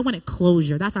conversation. I wanted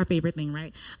closure. That's our favorite thing,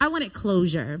 right? I wanted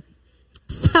closure.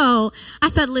 So I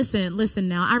said, listen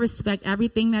now, I respect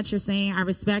everything that you're saying. I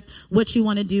respect what you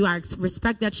want to do. I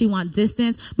respect that you want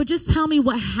distance, but just tell me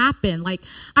what happened.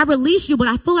 I released you, but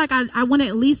I feel like I want to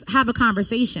at least have a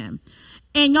conversation.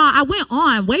 And y'all, I went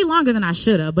on way longer than I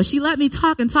should have, but she let me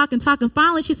talk. And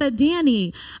finally she said,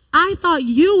 Danny, I thought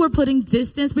you were putting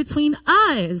distance between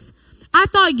us. I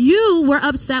thought you were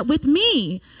upset with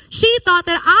me. She thought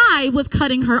that I was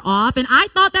cutting her off and I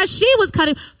thought that she was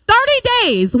cutting. 30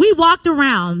 days we walked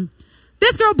around.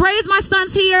 This girl braids my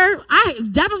son's hair.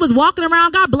 Devin was walking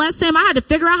around. God bless him. I had to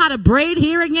figure out how to braid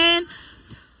hair again.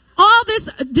 All this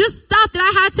just stuff that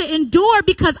I had to endure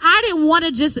because I didn't want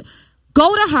to just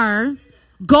go to her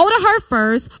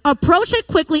first, approach it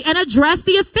quickly and address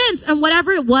the offense and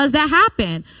whatever it was that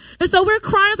happened. And so we're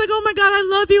crying like, oh my God,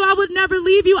 I love you. I would never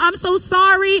leave you. I'm so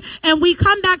sorry. And we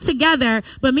come back together.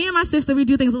 But me and my sister, we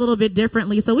do things a little bit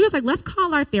differently. So we was like, let's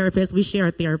call our therapist. We share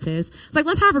a therapist. It's like,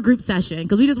 let's have a group session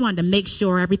because we just wanted to make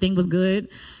sure everything was good.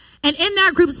 And in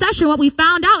that group session, what we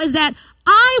found out is that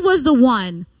I was the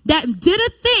one that did a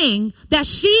thing that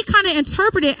she kind of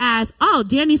interpreted as, oh,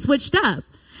 Danny switched up.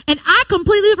 And I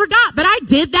completely forgot that I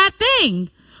did that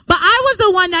thing. But I was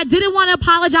the one that didn't want to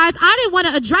apologize. I didn't want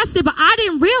to address it, but I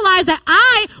didn't realize that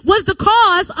I was the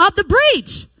cause of the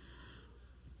breach.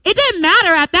 It didn't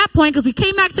matter at that point because we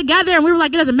came back together and we were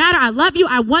like, it doesn't matter. I love you.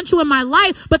 I want you in my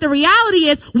life. But the reality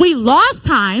is we lost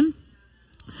time.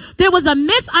 There was a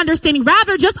misunderstanding,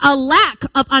 rather just a lack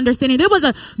of understanding. There was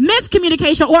a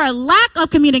miscommunication or a lack of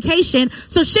communication.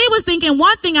 So she was thinking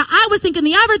one thing and I was thinking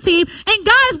the other team. And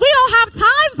guys, we don't have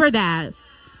time for that.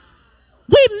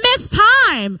 We missed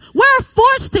time. We're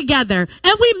forced together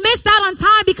and we missed out on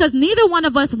time because neither one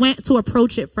of us went to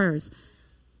approach it first.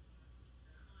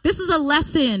 This is a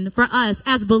lesson for us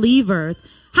as believers.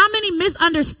 How many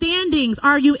misunderstandings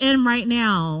are you in right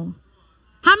now?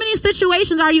 How many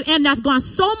situations are you in that's gone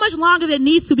so much longer than it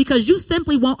needs to because you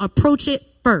simply won't approach it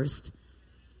first?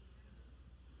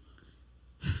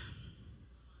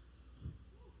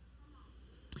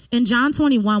 In John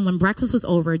 21, when breakfast was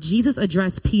over, Jesus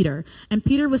addressed Peter, and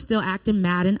Peter was still acting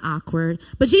mad and awkward.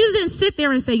 But Jesus didn't sit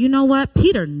there and say, you know what?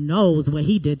 Peter knows what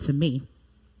he did to me.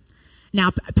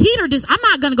 Now, I'm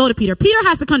not going to go to Peter. Peter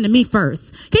has to come to me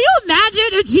first. Can you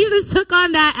imagine if Jesus took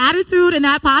on that attitude and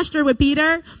that posture with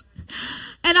Peter?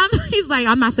 And he's like,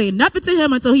 I'm not saying nothing to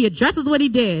him until he addresses what he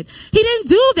did. He didn't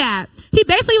do that. He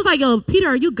basically was like, yo, Peter,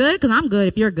 are you good? Because I'm good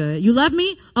if you're good. You love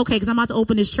me? Okay, because I'm about to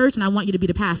open this church and I want you to be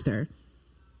the pastor.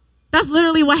 That's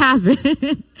literally what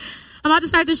happened. I'm about to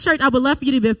start this church. I would love for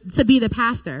you to be the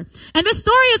pastor. And this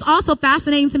story is also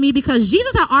fascinating to me because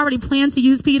Jesus had already planned to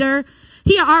use Peter.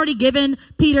 He had already given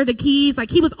Peter the keys. Like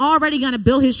he was already going to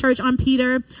build his church on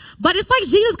Peter. But it's like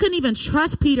Jesus couldn't even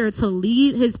trust Peter to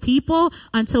lead his people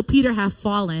until Peter had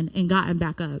fallen and gotten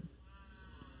back up.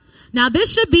 Now,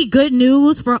 this should be good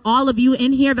news for all of you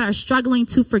in here that are struggling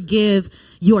to forgive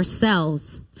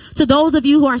yourselves. To those of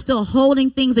you who are still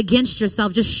holding things against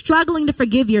yourself, just struggling to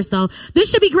forgive yourself, this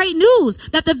should be great news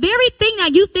that the very thing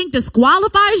that you think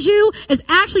disqualifies you is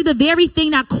actually the very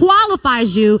thing that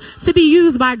qualifies you to be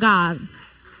used by God.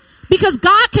 Because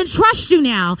God can trust you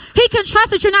now. He can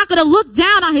trust that you're not going to look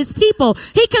down on his people.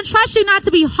 He can trust you not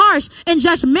to be harsh and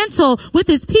judgmental with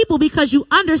his people because you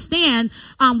understand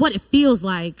what it feels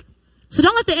like. So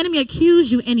don't let the enemy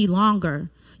accuse you any longer.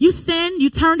 You sinned, you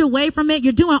turned away from it,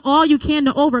 you're doing all you can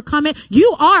to overcome it.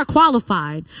 You are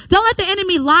qualified. Don't let the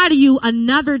enemy lie to you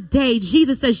another day.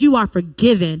 Jesus says you are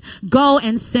forgiven. Go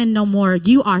and sin no more.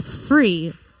 You are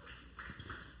free.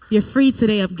 You're free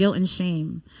today of guilt and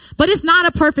shame. But it's not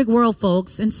a perfect world,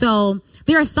 folks. And so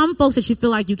there are some folks that you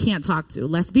feel like you can't talk to.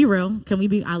 Let's be real.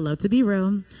 I love to be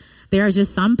real. There are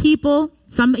just some people,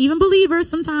 some even believers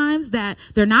sometimes, that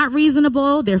they're not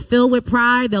reasonable. They're filled with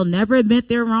pride. They'll never admit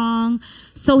they're wrong.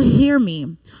 So hear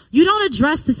me. You don't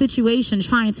address the situation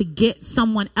trying to get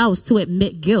someone else to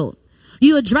admit guilt.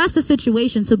 You address the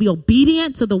situation to be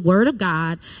obedient to the word of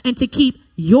God and to keep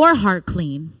your heart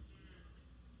clean.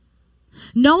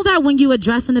 Know that when you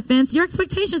address an offense, your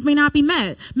expectations may not be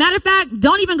met. Matter of fact,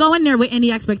 don't even go in there with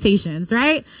any expectations,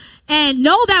 right? And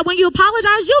know that when you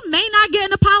apologize, you may not get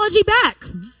an apology back.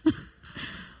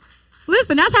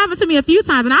 Listen, that's happened to me a few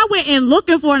times. And I went in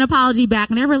looking for an apology back.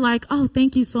 And they were like, oh,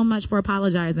 thank you so much for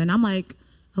apologizing. I'm like,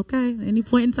 okay, any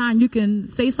point in time you can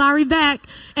say sorry back.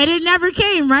 And it never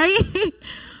came, right?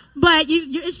 But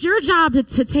it's your job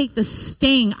to take the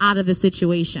sting out of the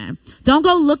situation. Don't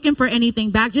go looking for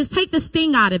anything back. Just take the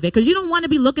sting out of it, because you don't want to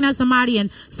be looking at somebody and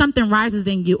something rises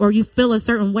in you, or you feel a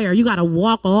certain way, or you got to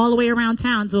walk all the way around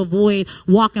town to avoid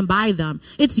walking by them.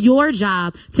 It's your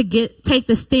job to take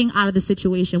the sting out of the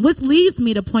situation, which leads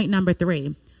me to point number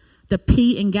 3, the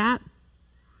P in GAP.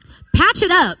 Patch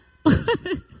it up.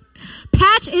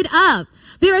 Patch it up.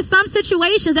 There are some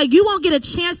situations that you won't get a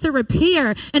chance to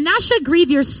repair, and that should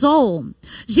grieve your soul.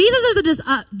 Judas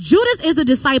is the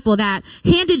disciple that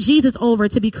handed Jesus over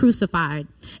to be crucified,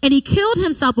 and he killed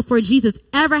himself before Jesus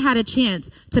ever had a chance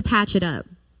to patch it up.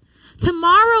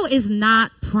 Tomorrow is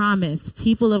not promised,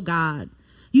 people of God.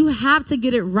 You have to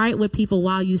get it right with people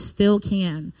while you still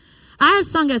can. I have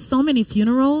sung at so many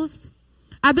funerals.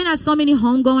 I've been at so many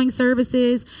homegoing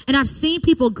services, and I've seen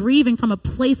people grieving from a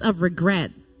place of regret.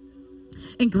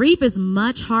 And grief is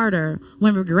much harder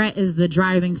when regret is the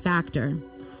driving factor.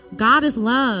 God is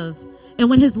love.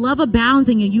 And when his love abounds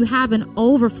in you, you have an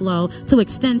overflow to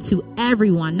extend to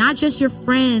everyone, not just your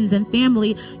friends and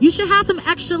family. You should have some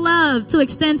extra love to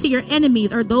extend to your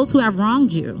enemies or those who have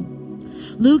wronged you.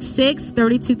 Luke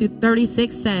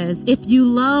 6:32-36 says, if you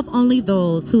love only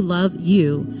those who love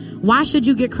you, why should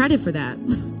you get credit for that?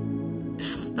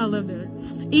 I love that.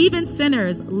 Even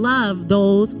sinners love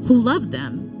those who love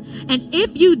them. And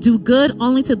if you do good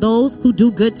only to those who do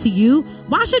good to you,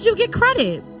 why should you get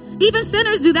credit? Even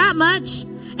sinners do that much.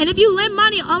 And if you lend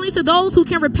money only to those who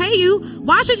can repay you,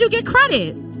 why should you get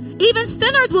credit? Even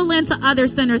sinners will lend to other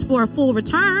sinners for a full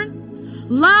return.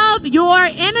 Love your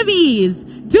enemies.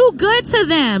 Do good to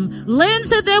them. Lend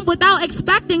to them without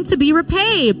expecting to be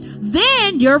repaid.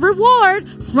 Then your reward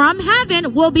from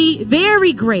heaven will be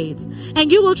very great,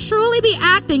 and you will truly be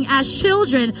acting as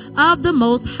children of the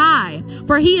Most High,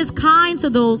 for he is kind to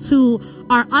those who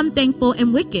are unthankful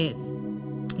and wicked.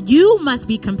 You must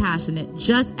be compassionate,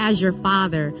 just as your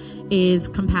Father is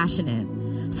compassionate.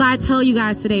 So I tell you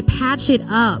guys today, patch it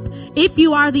up. If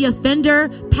you are the offender,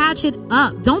 patch it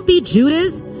up. Don't be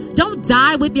Judas. Don't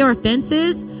die with your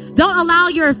offenses. Don't allow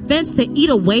your offense to eat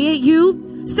away at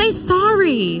you. Say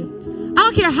sorry. I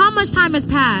don't care how much time has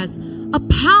passed.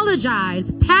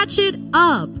 Apologize. Patch it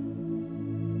up.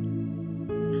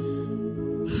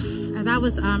 As I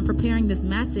was preparing this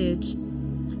message,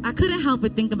 I couldn't help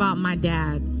but think about my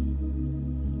dad.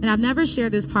 And I've never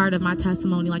shared this part of my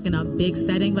testimony like in a big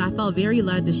setting, but I felt very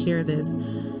led to share this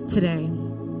today.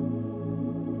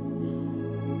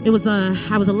 I was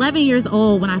 11 years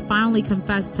old when I finally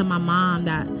confessed to my mom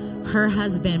that her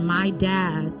husband, my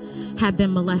dad, had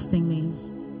been molesting me.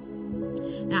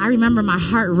 And I remember my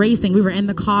heart racing. We were in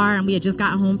the car and we had just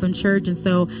gotten home from church. And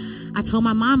so I told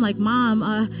my mom,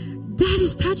 Mom,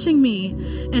 Daddy's touching me.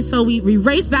 And so we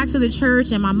raced back to the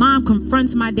church, and my mom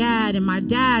confronts my dad, and my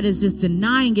dad is just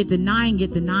denying it. And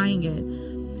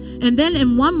then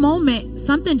in one moment,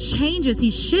 something changes.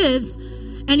 He shifts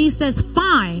and he says,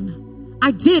 fine. I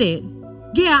did it.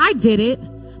 Yeah, I did it.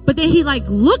 But then he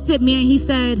looked at me and he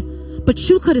said, but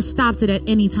you could have stopped it at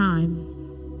any time.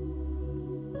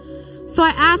 So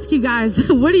I ask you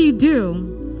guys, what do you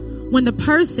do when the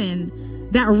person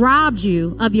that robbed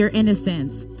you of your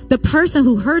innocence, the person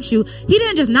who hurt you, he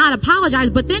didn't just not apologize,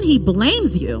 but then he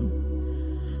blames you.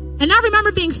 And I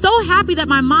remember being so happy that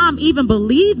my mom even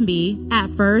believed me at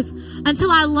first,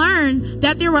 until I learned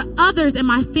that there were others in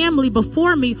my family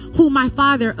before me who my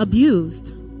father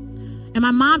abused. And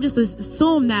my mom just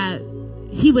assumed that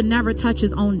he would never touch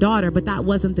his own daughter, but that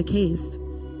wasn't the case.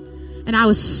 And I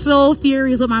was so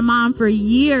furious with my mom for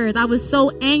years. I was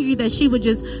so angry that she would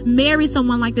just marry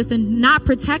someone like this and not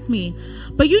protect me.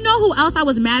 But you know who else I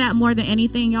was mad at more than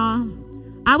anything, y'all?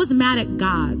 I was mad at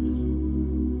God.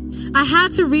 I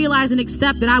had to realize and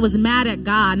accept that I was mad at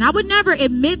God. And I would never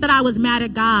admit that I was mad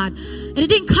at God. And it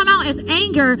didn't come out as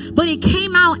anger, but it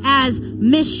came out as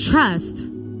mistrust.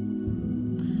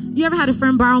 You ever had a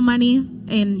friend borrow money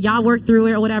and y'all worked through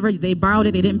it or whatever? They borrowed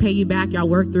it, they didn't pay you back, y'all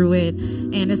worked through it.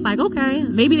 And it's like, okay,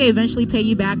 maybe they eventually pay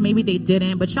you back, maybe they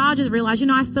didn't. But y'all just realize,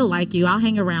 I still like you. I'll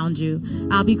hang around you.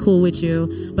 I'll be cool with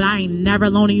you. But I ain't never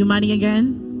loaning you money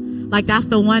again. Like, that's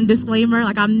the one disclaimer.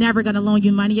 Like, I'm never going to loan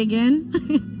you money again.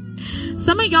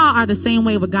 Some of y'all are the same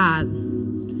way with God.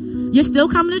 You're still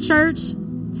coming to church,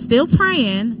 still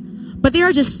praying, but there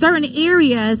are just certain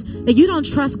areas that you don't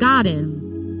trust God in.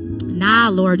 Nah,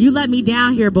 Lord, you let me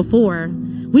down here before.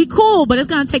 We cool, but it's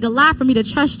going to take a lot for me to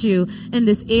trust you in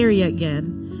this area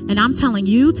again. And I'm telling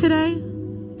you today,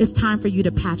 it's time for you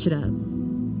to patch it up.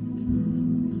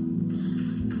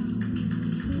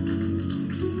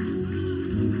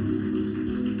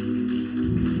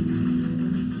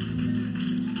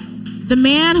 The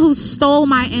man who stole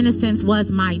my innocence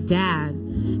was my dad.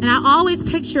 And I always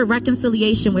picture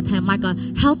reconciliation with him, like a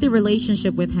healthy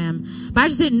relationship with him. But I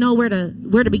just didn't know where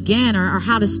to begin or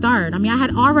how to start. I mean, I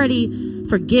had already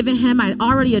forgiven him. I had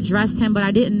already addressed him, but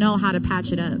I didn't know how to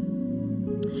patch it up.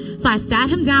 So I sat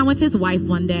him down with his wife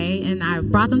one day, and I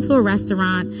brought them to a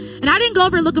restaurant. And I didn't go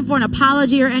over looking for an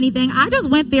apology or anything. I just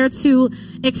went there to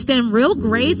extend real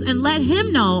grace and let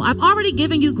him know, I've already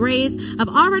given you grace. I've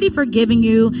already forgiven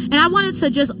you. And I wanted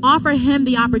to just offer him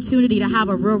the opportunity to have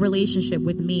a real relationship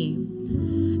with me.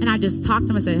 And I just talked to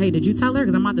him and said, hey, did you tell her?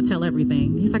 Because I'm about to tell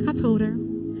everything. He's like, I told her.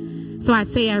 So I'd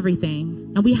say everything.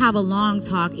 And we have a long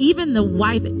talk. Even the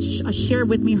wife shared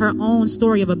with me her own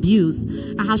story of abuse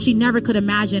and how she never could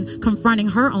imagine confronting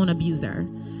her own abuser.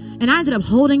 And I ended up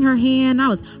holding her hand. I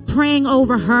was praying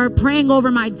over her, praying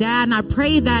over my dad. And I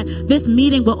prayed that this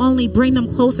meeting will only bring them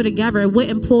closer together. It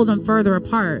wouldn't pull them further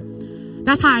apart.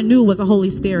 That's how I knew it was the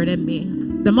Holy Spirit in me.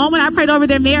 The moment I prayed over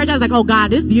their marriage, I was like, oh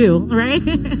God, it's you, right?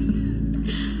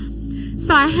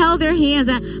 So I held their hands,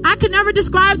 and I could never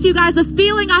describe to you guys the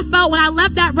feeling I felt when I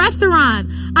left that restaurant.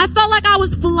 I felt like I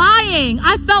was flying.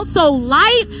 I felt so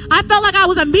light. I felt like I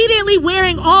was immediately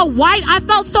wearing all white. I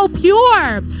felt so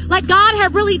pure. Like God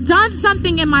had really done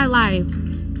something in my life.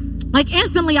 Like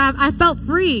instantly, I felt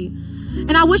free.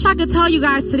 And I wish I could tell you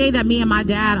guys today that me and my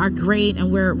dad are great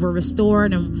and we're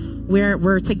restored and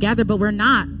we're together, but we're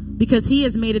not, because he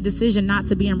has made a decision not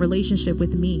to be in relationship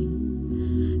with me.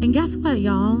 And guess what,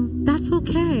 y'all? That's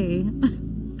okay.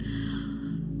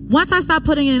 Once I stopped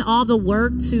putting in all the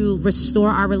work to restore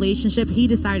our relationship, he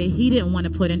decided he didn't want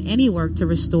to put in any work to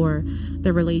restore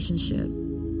the relationship.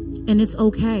 And it's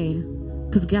okay,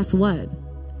 because guess what?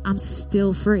 I'm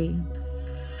still free.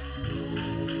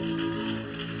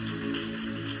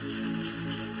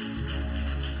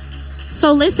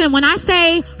 So listen, when I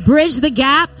say bridge the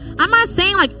gap, I'm not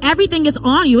saying like everything is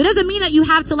on you. It doesn't mean that you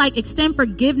have to like extend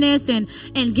forgiveness and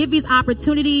give these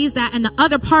opportunities that, and the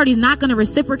other party's not going to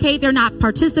reciprocate. They're not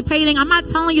participating. I'm not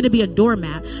telling you to be a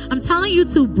doormat. I'm telling you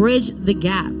to bridge the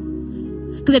gap.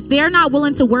 Because if they're not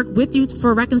willing to work with you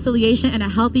for reconciliation and a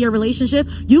healthier relationship,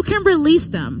 you can release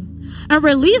them. And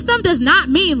release them does not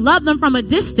mean love them from a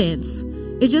distance.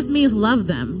 It just means love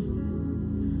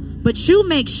them. But you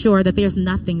make sure that there's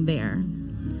nothing there.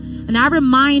 And I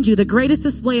remind you, the greatest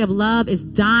display of love is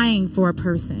dying for a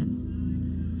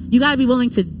person. You got to be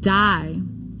willing to die.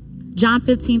 John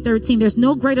 15:13, there's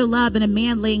no greater love than a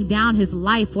man laying down his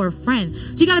life for a friend.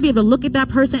 So you got to be able to look at that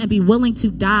person and be willing to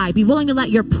die. Be willing to let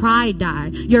your pride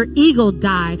die, your ego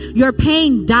die, your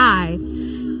pain die.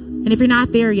 And if you're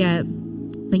not there yet,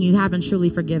 then you haven't truly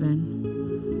forgiven.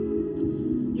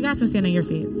 You guys can stand on your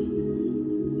feet.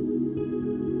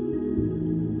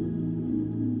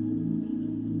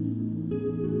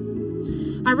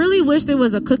 I really wish there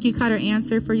was a cookie cutter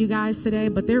answer for you guys today,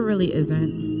 but there really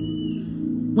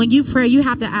isn't. When you pray, you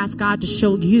have to ask God to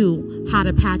show you how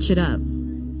to patch it up.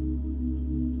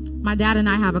 My dad and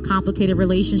I have a complicated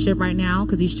relationship right now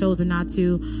because he's chosen not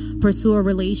to pursue a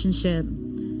relationship.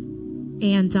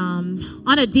 And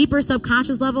on a deeper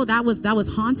subconscious level, that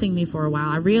was haunting me for a while.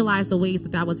 I realized the ways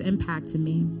that was impacting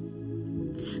me.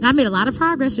 And I made a lot of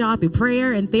progress, y'all, through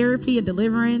prayer and therapy and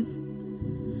deliverance.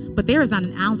 But there is not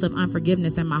an ounce of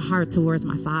unforgiveness in my heart towards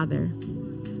my father.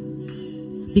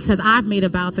 Because I've made a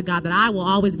vow to God that I will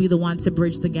always be the one to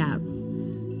bridge the gap.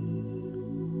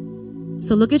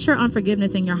 So look at your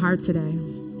unforgiveness in your heart today.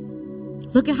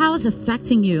 Look at how it's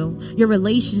affecting you, your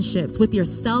relationships with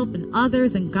yourself and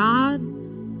others and God.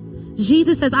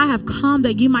 Jesus says, I have come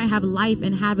that you might have life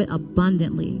and have it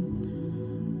abundantly.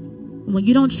 When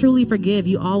you don't truly forgive,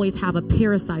 you always have a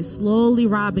parasite slowly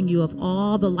robbing you of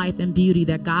all the life and beauty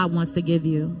that God wants to give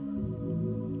you.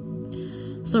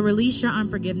 So release your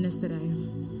unforgiveness today.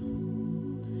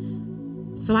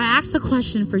 So I asked the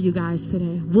question for you guys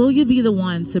today. Will you be the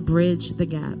one to bridge the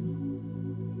gap?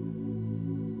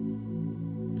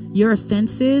 Your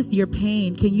offenses, your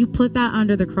pain, can you put that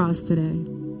under the cross today?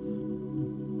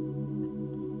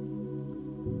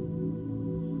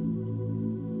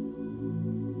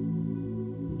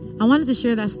 I wanted to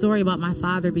share that story about my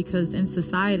father because in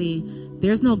society,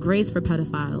 there's no grace for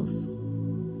pedophiles.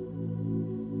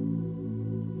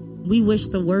 We wish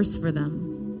the worst for them.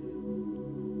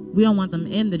 We don't want them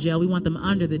in the jail. We want them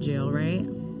under the jail, right?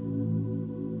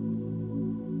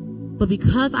 But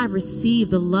because I've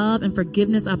received the love and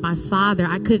forgiveness of my father,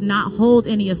 I could not hold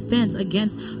any offense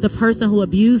against the person who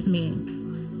abused me.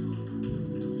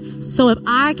 So if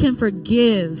I can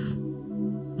forgive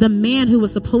the man who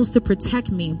was supposed to protect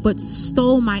me but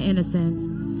stole my innocence,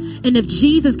 and if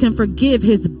Jesus can forgive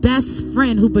his best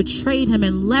friend who betrayed him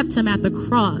and left him at the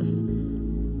cross,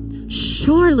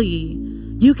 surely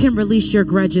you can release your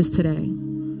grudges today.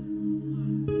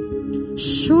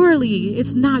 Surely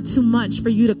it's not too much for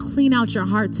you to clean out your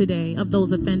heart today of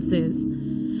those offenses.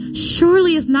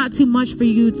 Surely it's not too much for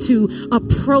you to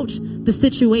approach the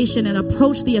situation and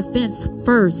approach the offense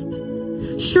first.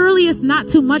 Surely it's not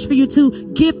too much for you to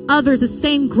give others the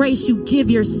same grace you give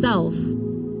yourself.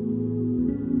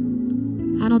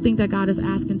 I don't think that God is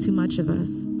asking too much of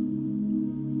us.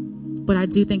 But I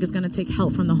do think it's going to take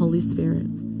help from the Holy Spirit.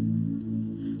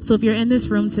 So if you're in this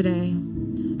room today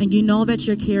and you know that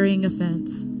you're carrying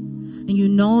offense and you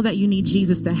know that you need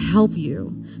Jesus to help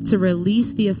you to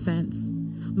release the offense,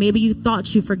 maybe you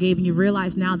thought you forgave and you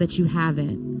realize now that you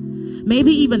haven't.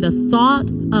 Maybe even the thought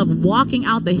of walking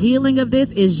out the healing of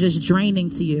this is just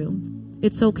draining to you.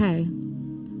 It's okay,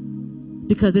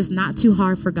 because it's not too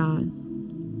hard for God.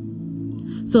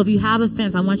 So if you have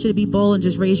offense, I want you to be bold and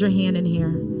just raise your hand in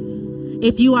here.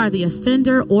 If you are the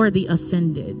offender or the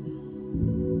offended,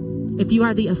 if you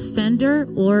are the offender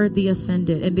or the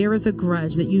offended, and there is a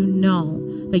grudge that you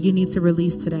know that you need to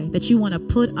release today, that you want to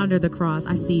put under the cross,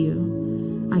 I see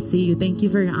you. I see you. Thank you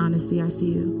for your honesty. I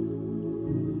see you.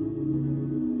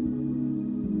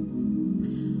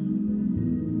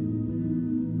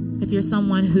 If you're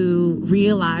someone who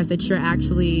realized that you're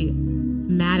actually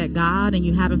mad at God and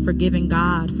you haven't forgiven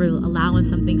God for allowing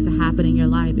some things to happen in your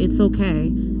life, it's okay.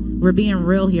 We're being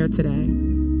real here today.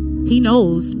 He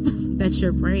knows that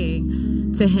you're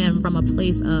praying to him from a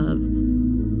place of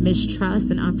mistrust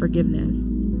and unforgiveness.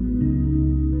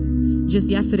 Just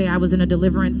yesterday, I was in a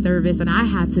deliverance service and I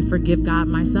had to forgive God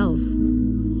myself.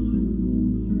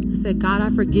 I said, God, I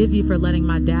forgive you for letting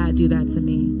my dad do that to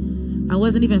me. I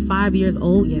wasn't even 5 years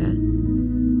old yet.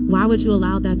 Why would you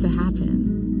allow that to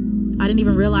happen? I didn't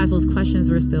even realize those questions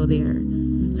were still there.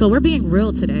 So we're being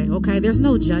real today, okay? There's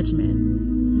no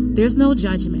judgment. There's no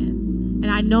judgment. And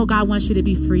I know God wants you to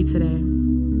be free today.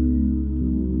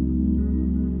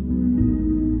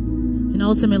 And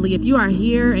ultimately, if you are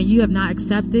here and you have not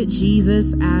accepted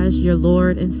Jesus as your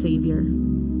Lord and Savior,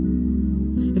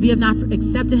 if you have not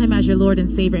accepted him as your Lord and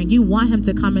Savior and you want him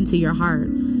to come into your heart,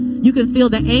 you can feel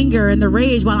the anger and the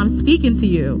rage while I'm speaking to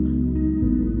you.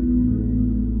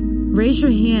 Raise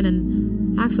your hand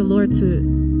and ask the Lord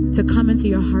to come into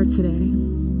your heart today.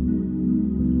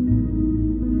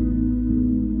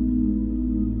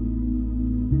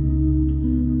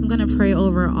 I'm going to pray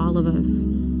over all of us.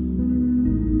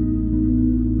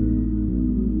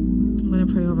 I'm going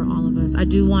to pray over all of us. I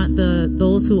do want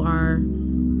those who are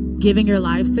giving your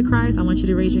lives to Christ, I want you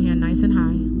to raise your hand nice and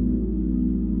high.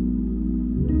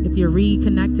 If you're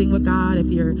reconnecting with God, if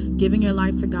you're giving your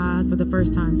life to God for the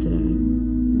first time today,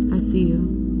 I see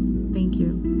you. Thank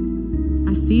you.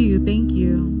 I see you. Thank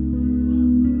you.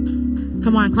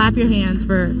 Come on, clap your hands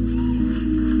for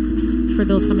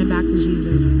those coming back to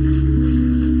Jesus.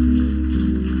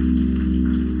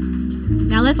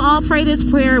 Now let's all pray this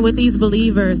prayer with these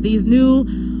believers, these new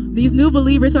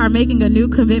believers who are making a new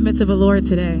commitment to the Lord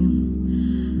today.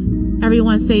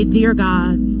 Everyone say, Dear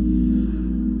God,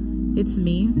 it's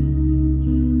me.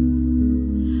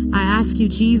 I ask you,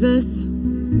 Jesus,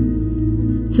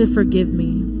 to forgive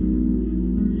me.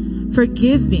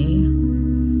 Forgive me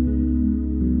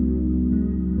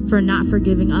for not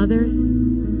forgiving others.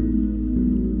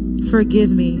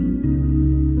 Forgive me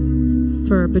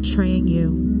for betraying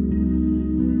you.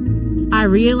 I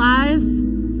realize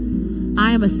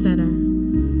I am a sinner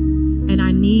and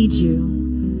I need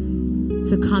you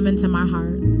to come into my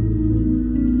heart.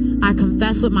 I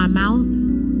confess with my mouth.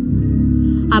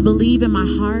 I believe in my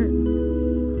heart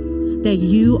that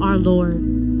you are Lord.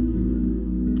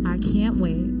 I can't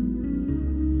wait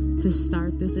to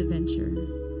start this adventure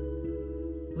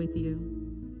with you.